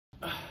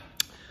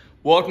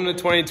Welcome to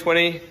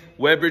 2020.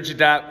 We're Bridge the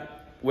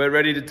Gap. We're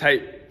ready to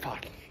take...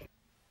 Fuck.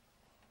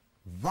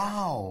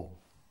 Wow.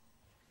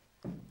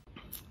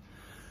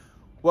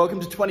 Welcome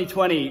to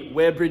 2020.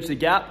 We're Bridge the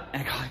Gap.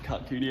 And I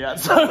can't tune you out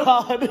so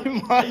hard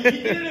in my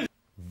head.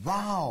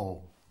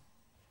 Wow.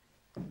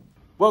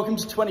 Welcome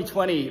to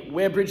 2020.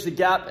 We're Bridge the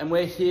Gap, and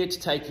we're here to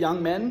take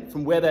young men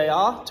from where they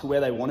are to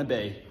where they want to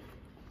be.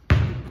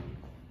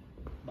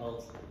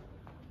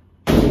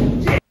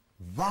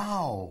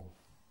 Wow.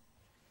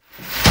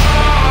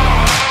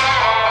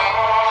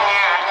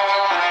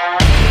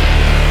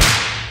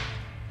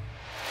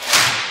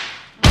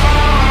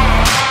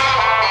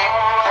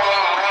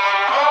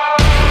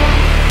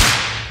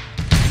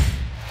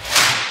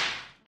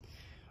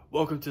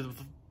 Welcome to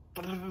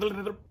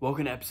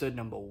episode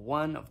number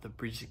 1 of the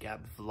Bridge the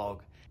Gap vlog.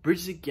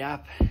 Bridge the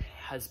Gap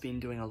has been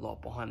doing a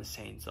lot behind the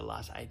scenes the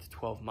last 8 to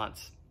 12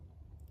 months.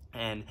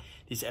 And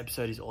this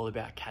episode is all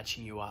about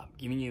catching you up,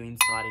 giving you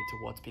insight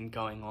into what's been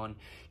going on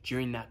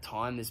during that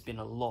time. There's been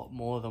a lot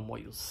more than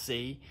what you'll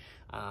see,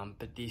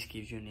 but this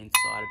gives you an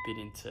insight a bit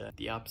into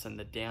the ups and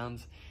the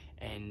downs,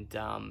 and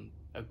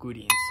a good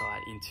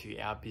insight into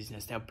our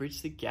business. Now,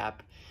 Bridge the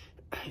Gap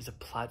is a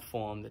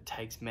platform that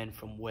takes men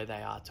from where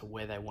they are to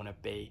where they want to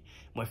be.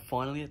 And we're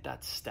finally at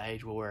that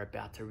stage where we're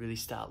about to really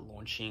start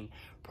launching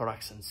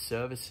products and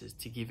services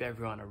to give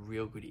everyone a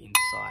real good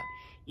insight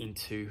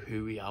into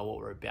who we are, what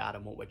we're about,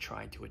 and what we're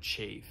trying to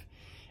achieve.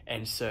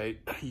 And so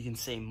you can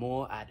see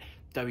more at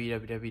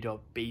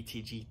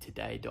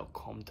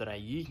www.btgtoday.com.au.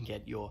 You can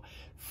get your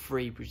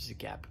free Bridge the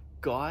Gap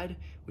guide,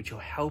 which will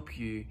help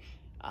you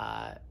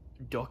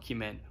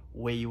document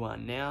where you are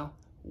now,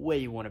 where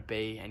you want to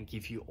be, and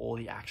give you all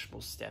the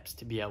actionable steps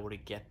to be able to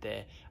get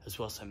there as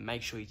well. So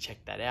make sure you check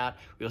that out.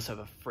 We also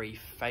have a free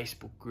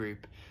Facebook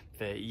group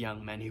for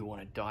young men who want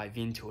to dive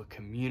into a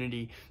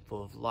community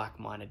full of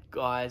like-minded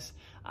guys.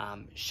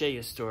 Share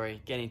your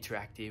story, get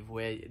interactive.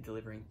 We're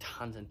delivering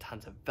tons and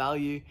tons of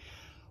value.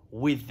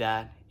 With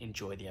that,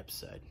 enjoy the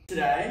episode.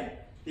 Today,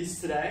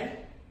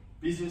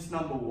 business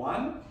number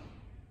 1,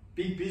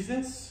 big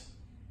business,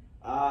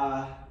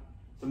 the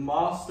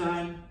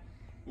milestone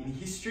in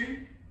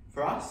history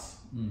for us,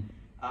 and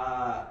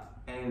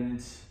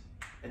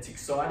it's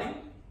exciting.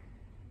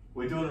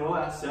 We're doing it all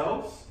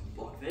ourselves.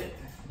 Block there.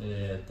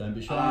 Yeah, don't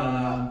be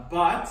shy.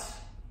 But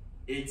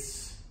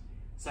it's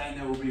something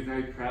that we'll be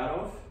very proud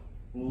of.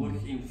 We'll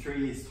look in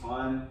 3 years'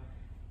 time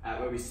at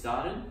where we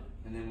started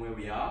and then where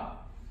we are,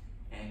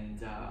 and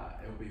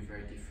it'll be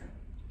very different.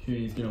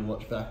 Cooney's gonna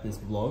watch back this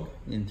vlog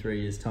in 3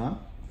 years' time,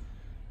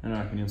 and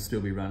I reckon he'll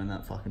still be running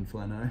that fucking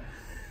Flano.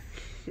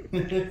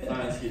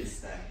 Phone's here to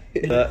stay.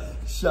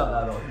 Shut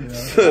that off.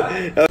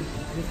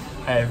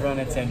 Hey everyone,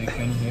 it's Andrew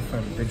Cooney here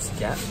from Bridge the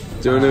Gap.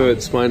 Do you want to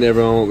explain to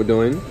everyone what we're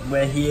doing?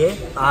 We're here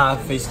for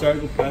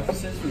historical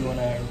purposes. We want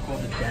to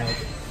record the date.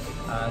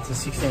 It's the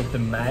 16th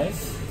of May.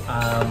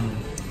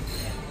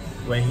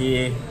 We're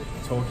here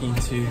talking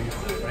to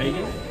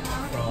Reagan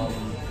from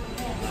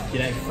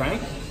G'day Frank,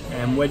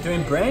 and we're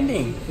doing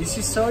branding. This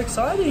is so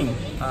exciting.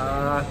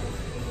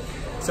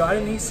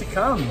 Exciting things to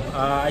come.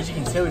 As you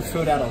can see, we've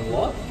filled out a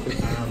lot.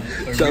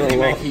 We're really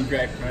making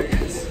great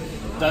progress.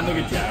 Don't look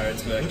at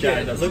Jared's, but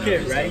Jared doesn't. Look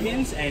at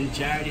Reagan's, and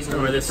Jared is a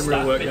little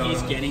stuck, but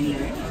he's getting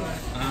there.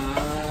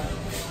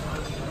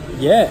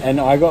 Yeah, and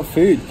I got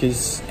food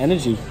because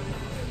energy.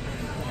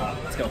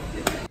 Let's go.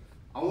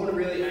 I want to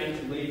really aim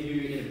to leave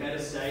you in a better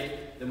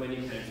state than when you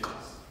came to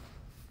us.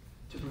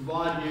 To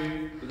provide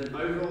you with an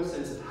overall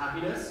sense of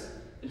happiness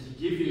and to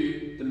give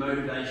you the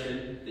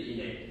motivation that you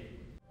need.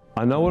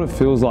 I know what it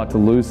feels like to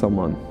lose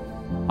someone.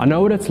 I know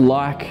what it's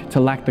like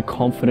to lack the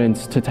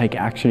confidence to take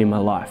action in my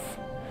life.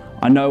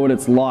 I know what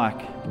it's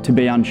like to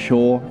be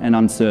unsure and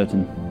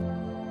uncertain.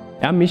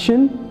 Our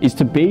mission is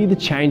to be the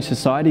change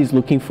society is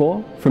looking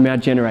for from our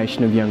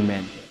generation of young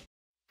men.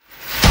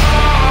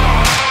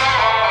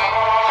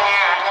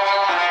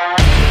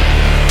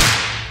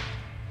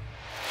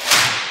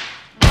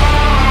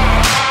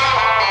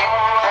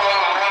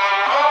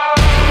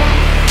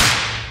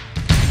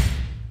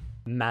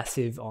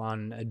 Massive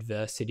on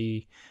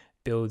adversity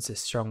builds a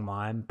strong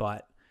mind,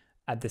 but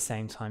at the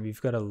same time you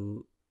got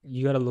to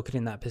look at it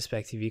in that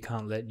perspective. You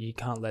can't let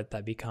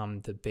that become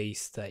the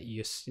beast that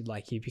you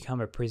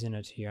become a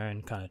prisoner to your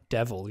own kind of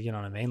devil, you know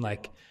what I mean?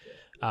 Like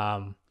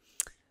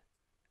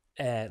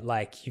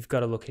you've got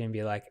to look at it and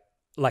be like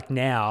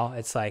now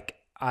it's like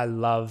I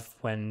love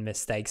when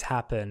mistakes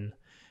happen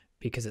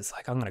because it's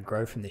like I'm gonna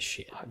grow from this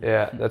shit.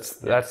 Yeah, that's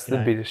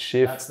the biggest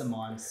shift. That's the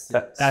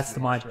mindset. That's the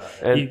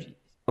mindset. And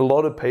a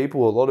lot of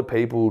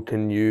people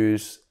can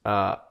use,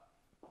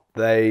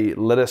 they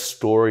let a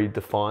story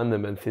define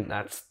them and think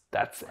that's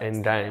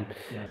end game.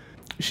 Yeah.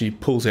 She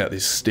pulls out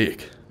this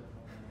stick,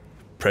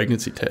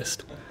 pregnancy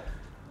test,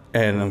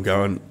 and I'm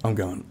going,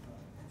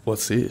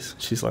 what's this?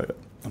 She's like,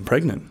 I'm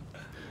pregnant.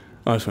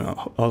 I was like,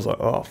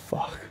 oh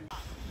fuck.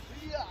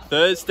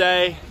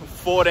 Thursday,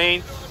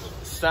 14th,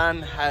 the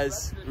sun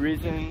has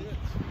risen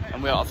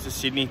and we're off to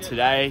Sydney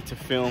today to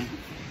film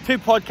 2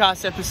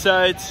 podcast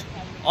episodes.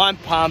 I'm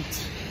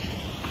pumped.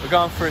 We're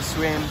going for a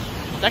swim.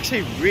 It's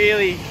actually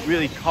really,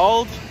 really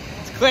cold.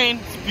 It's clean,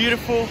 it's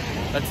beautiful.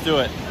 Let's do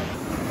it.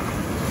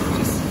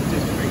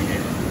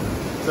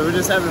 So we're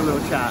just having a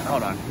little chat.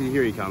 Hold on,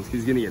 here he comes.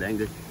 He's gonna get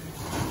angry.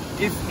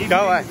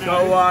 Go away.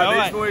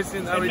 These boys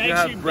think that we can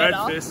have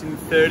breakfast in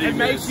 30 minutes. It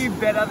makes you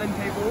better than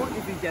people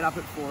if you get up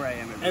at 4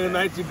 a.m. And it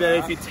makes you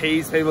better if you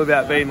tease people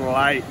about being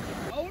late.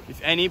 If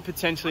any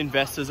potential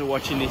investors are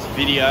watching this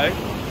video,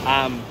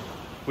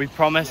 we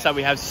promise that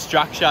we have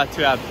structure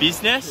to our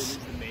business,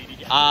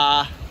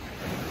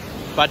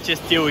 but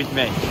just deal with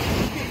me.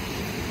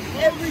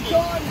 Every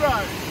time, bro.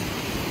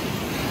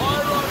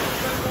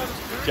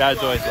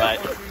 Jared's always late.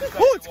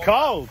 Oh, it's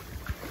cold.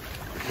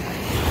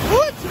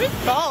 Oh, it's a bit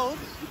cold.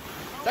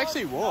 It's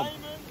actually warm.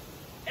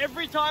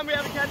 Every time we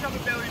have a catch up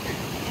at Belly Fish.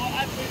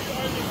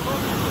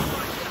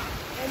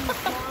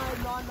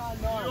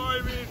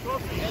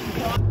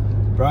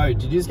 Bro,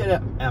 did you just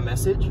get our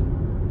message?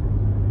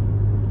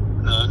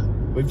 No.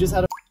 We've just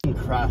had a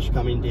crash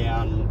coming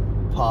down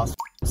past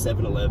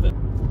 7-Eleven.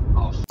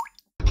 Oh,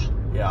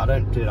 yeah, I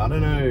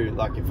don't know,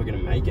 like, if we're gonna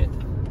make it.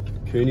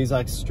 Cooney's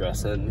like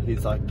stressing.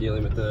 He's like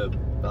dealing with the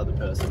other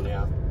person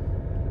now.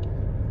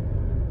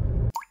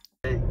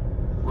 Hey,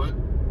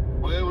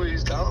 where were you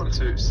going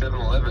to?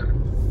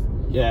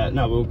 7-Eleven? Yeah,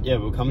 no,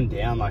 we're coming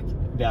down, like,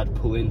 about to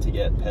pull in to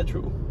get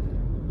petrol.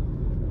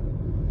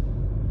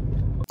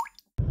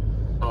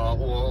 Oh,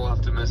 well, I'll have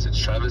to message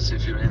Travis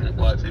if you're in,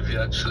 like, if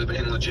you're actually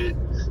being legit.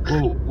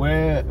 Well,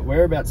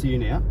 whereabouts are you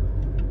now?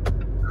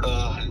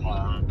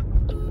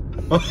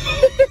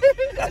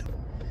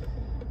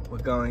 We're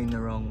going the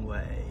wrong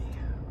way.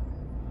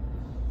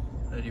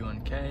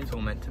 31k, it's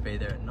all meant to be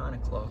there at 9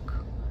 o'clock.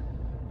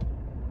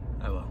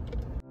 Oh well.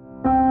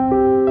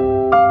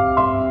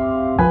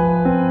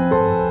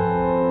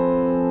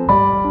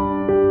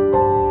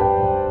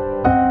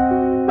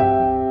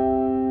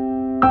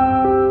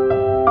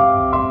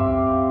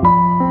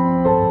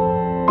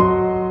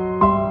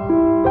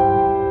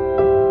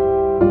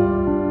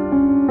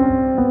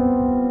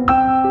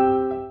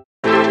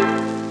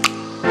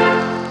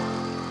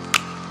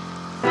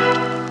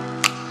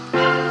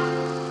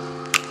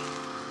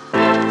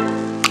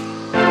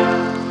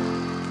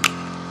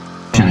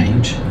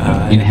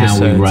 In how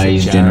we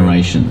raise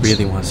generations.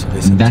 Really wants to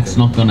listen. That's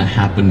not going to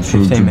happen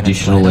through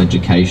traditional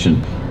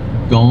education.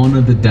 Gone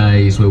are the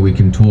days where we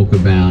can talk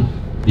about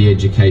the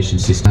education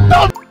system.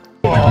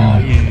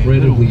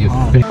 Incredibly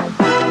effective.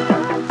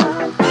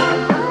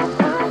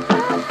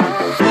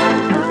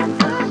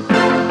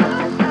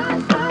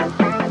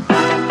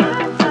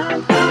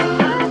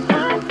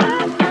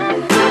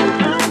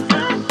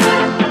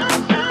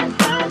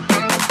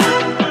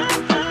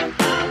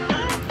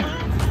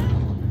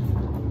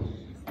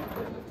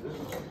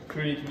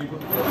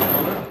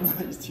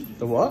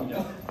 The what?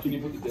 Can you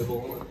put the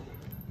devil on it?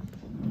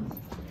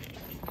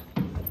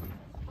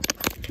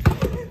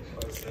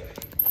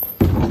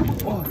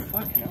 Oh,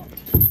 fuck hell.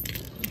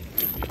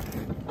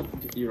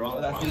 You right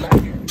with that thing, mate?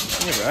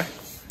 Yeah, bro.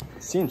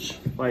 Cinch.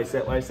 Wait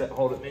a sec,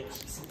 hold it,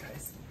 Mitch, just in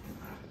case.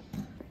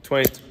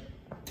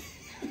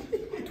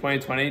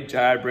 2020,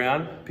 Jared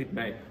Brown, pick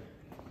me.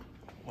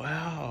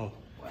 Wow.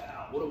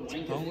 Wow, what a wanker.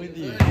 What's wrong with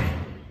you?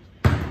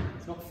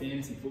 It's not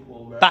fantasy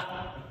football, bro.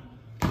 Bah.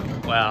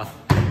 Wow.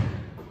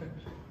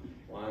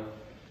 One.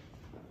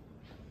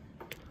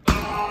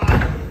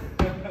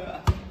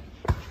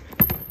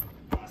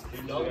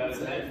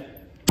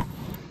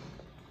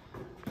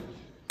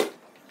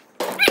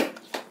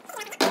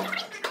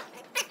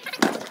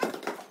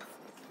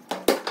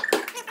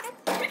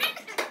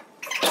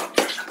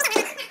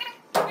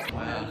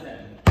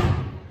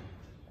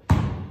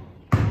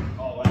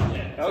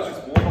 That was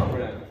just warm up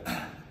round.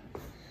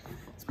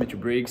 It's Mitchell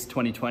Briggs,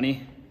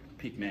 2020.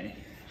 Pick me.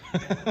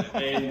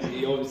 And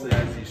he obviously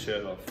has his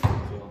shirt off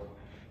as well.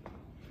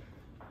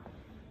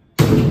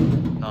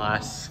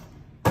 Nice.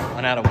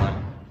 1 out of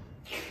 1.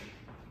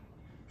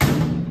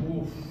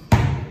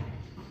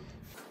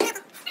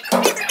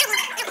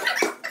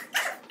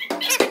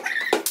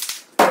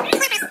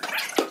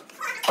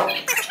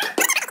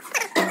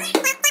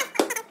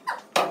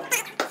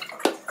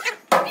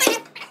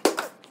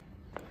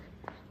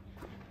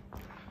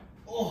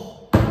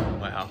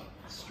 Wow.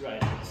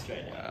 Straight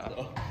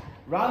out.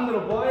 Run,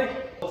 little boy.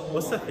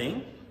 What's the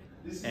thing?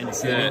 And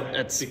it's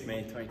Pick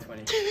me,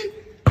 2020.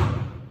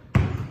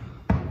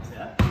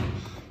 Yeah.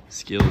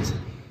 Skills.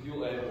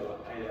 You'll aim like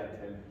 8 out of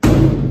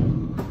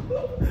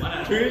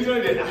 10. Who's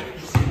going to do that?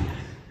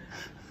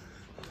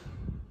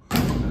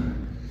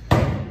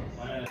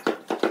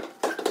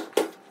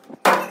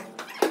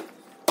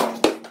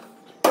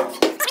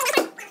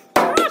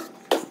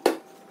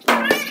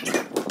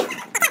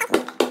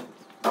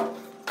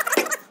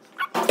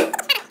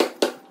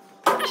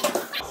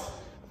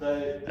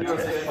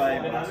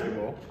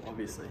 Basketball,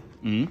 obviously.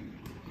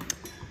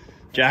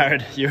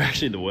 Jared, you're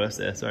actually the worst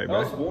there. Sorry,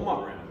 bro. That was warm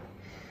up round.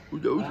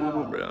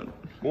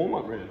 Warm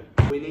up round.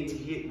 We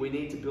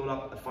need to build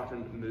up a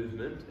fucking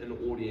movement, an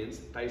audience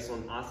based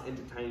on us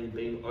entertaining,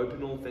 being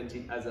open and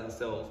authentic as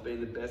ourselves, being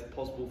the best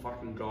possible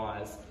fucking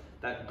guys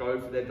that go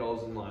for their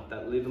goals in life,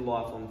 that live a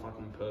life on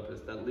fucking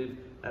purpose,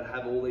 that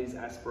have all these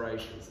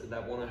aspirations,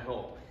 that want to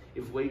help.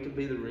 If we can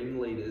be the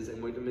ringleaders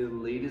and we can be the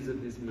leaders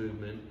of this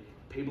movement,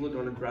 people are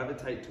going to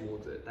gravitate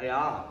towards it.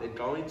 They're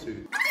going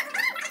to.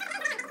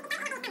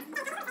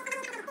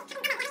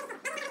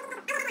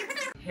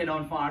 Head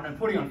on fire, no,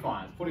 putting out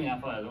fires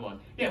otherwise.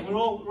 Yeah, we're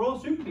all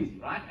super busy,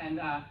 right?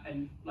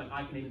 And like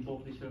I can even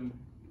talk this from,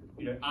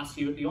 you know, us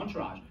here at the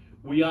Entourage.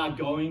 We are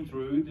going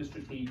through the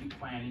strategic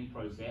planning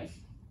process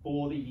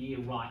for the year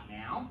right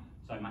now.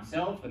 So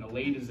myself and the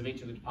leaders of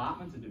each of the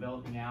departments are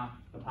developing our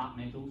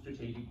departmental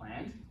strategic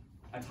plans.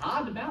 It's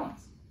hard to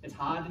balance. It's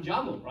hard to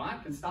juggle,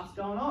 right? Because stuff's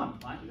going on,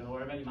 right? You've got to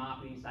worry about your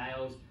marketing,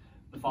 sales,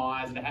 the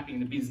fires that are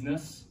happening in the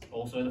business,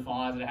 also the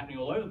fires that are happening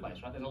all over the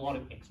place, right? There's a lot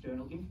of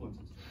external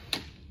influences.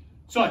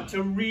 So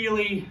to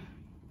really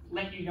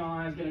let you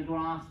guys get a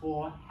grasp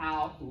for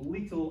how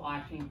little I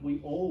think we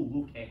all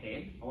look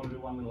ahead, I want to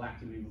do one little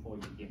activity before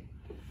we begin.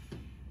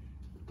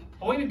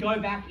 I want you to go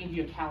back into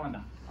your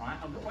calendar, right?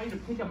 I want you to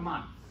pick a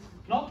month.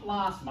 Not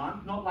last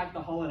month, not like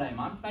the holiday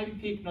month, maybe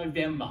pick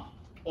November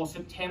or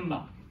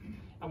September.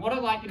 And what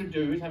I'd like you to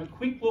do is have a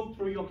quick look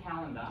through your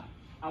calendar.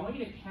 I want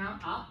you to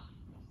count up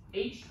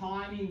each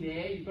time in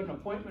there, you've got an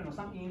appointment or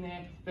something in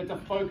there that's a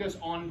focus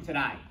on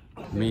today.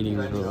 Meeting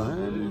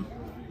room.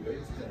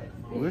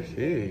 Where's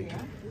he?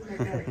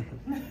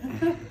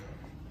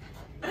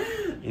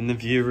 In the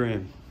view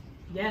room.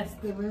 Yes,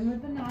 the room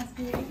with the nice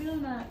view. Even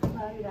on that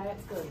cloudy day,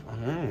 it's good.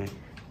 Oh.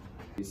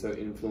 So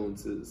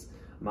influences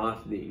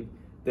marketing.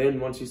 Then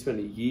once you spend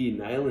a year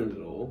nailing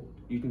it all,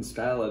 you can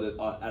scale it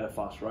at a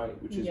fast rate,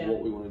 which is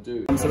what we want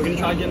to do. So we're going to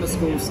try and get the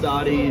school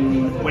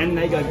starting when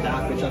they go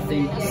back, which I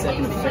think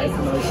 2nd of Feb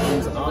for most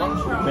schools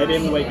are, maybe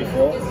even the week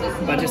before.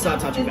 But just start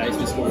touching base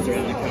with schools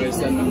around the coast,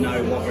 letting them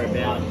know what we're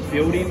about,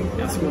 building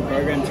our school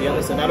program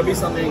together. So that'll be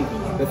something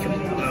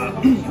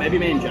that maybe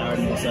me and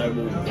Jared also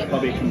will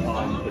probably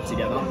compile and put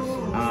together.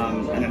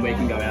 And then we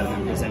can go out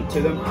and present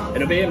to them.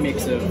 It'll be a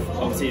mix of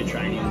obviously a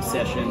training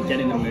session,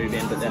 getting them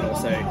moving, but then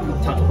also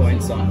touch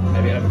points on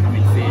maybe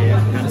overcoming fear,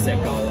 how to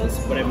set goals,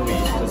 whatever we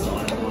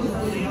decide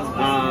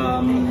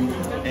on.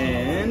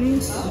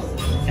 And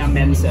our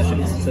men's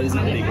sessions. So this is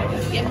another big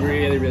one.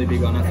 Really, really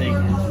big one. I think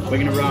we're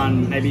going to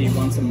run maybe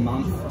once a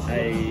month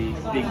a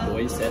big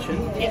boys session.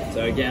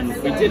 So again,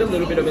 we did a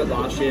little bit of it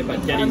last year,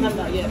 but getting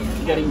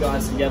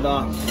guys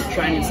together,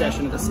 training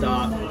session at the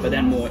start, but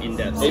then more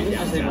in-depth. Even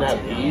just even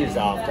have beers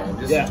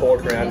after, just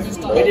talk around and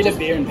just talk. We did a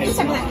beer and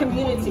pizza. It's like that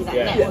community,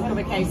 that network of,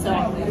 okay,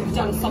 so we've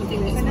done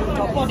something that's moved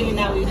our body, and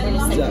now we're in a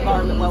safe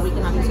environment where we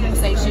can have these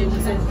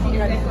conversations and, you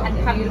know, and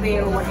have a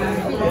beer or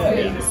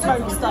whatever.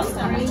 Smoke starts to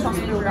have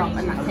trust build up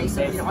in that case.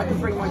 So, you know, I can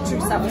bring my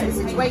true self to the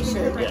situation,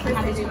 have a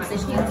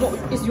conversation.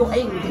 What is your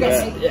aim?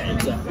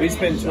 Exactly. We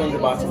spend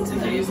 $200 on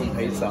beers and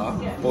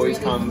pizza. Boys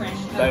come, they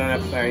don't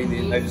have to pay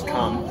anything, they just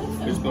come.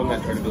 We're just building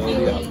that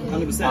credibility up.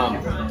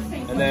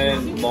 100%. And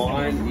then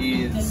mine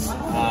is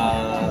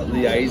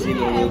liaising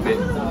a little bit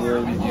more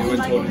with you and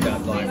talking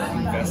about like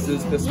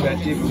investors'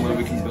 perspective and where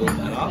we can build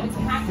that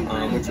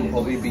up, which will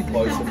probably be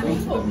closer more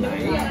to the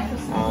May.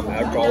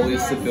 Our goal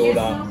is to build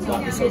up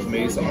like the social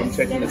media, so I'm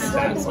checking the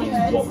stats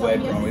on what we're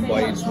growing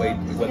by each week,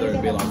 whether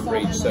it be like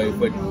reach. So if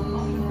we're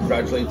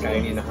gradually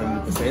gaining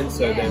 100%,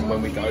 so then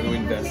when we go to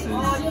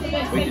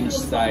investors, we can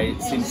say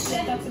since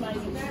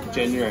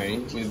January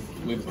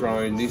we've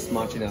grown this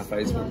much in our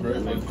Facebook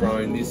group, we've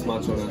grown this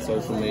much on our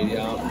social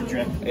media.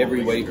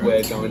 Every week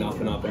we're going up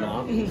and up and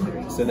up,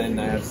 so then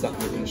they have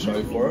something we can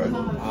show for it.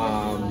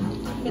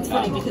 It's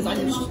funny because I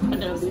don't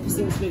know if you've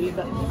seen this movie,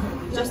 but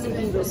Justin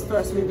Bieber's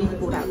first movie he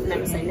brought out,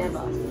 Never Say Never.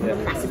 I'm a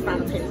massive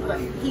fan of him, but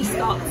he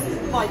starts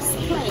by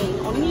playing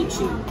on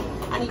YouTube.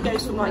 And he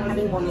goes from like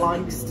having 1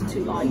 likes to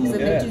 2 likes, and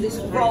they do this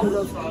roll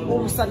of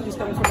all of a sudden he's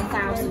going from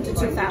 1,000 to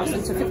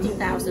 2,000 to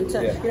 15,000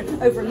 to you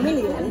know, over 1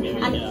 million,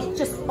 and it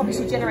just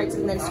obviously generates.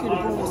 And then Scooter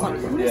Braun was like,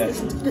 "Who is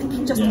this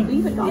Justin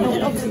Bieber guy?"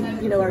 And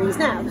obviously you know where he is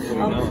now.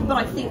 But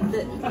I think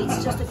that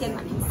it's just again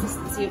that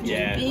consistency of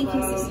just being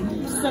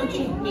consistent,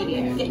 social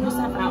media, getting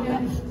yourself out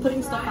there,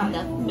 putting stuff out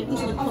there, making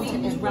sure the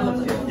content is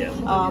relevant.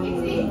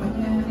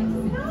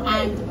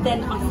 And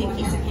then I think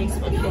it's a case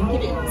of, okay,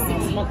 give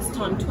it 6 months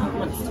time, 12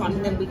 months time,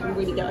 and then we can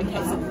really go,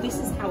 okay, so this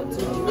is how it's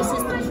doing. This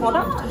is the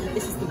product,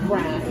 this is the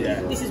brand,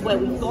 this is where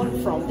we've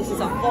gone from, this is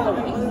our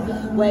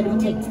following. Where do we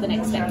take it to the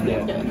next step? We go,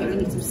 okay, we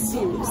need some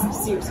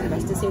serious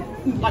investors here,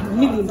 like $1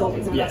 million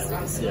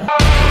investors.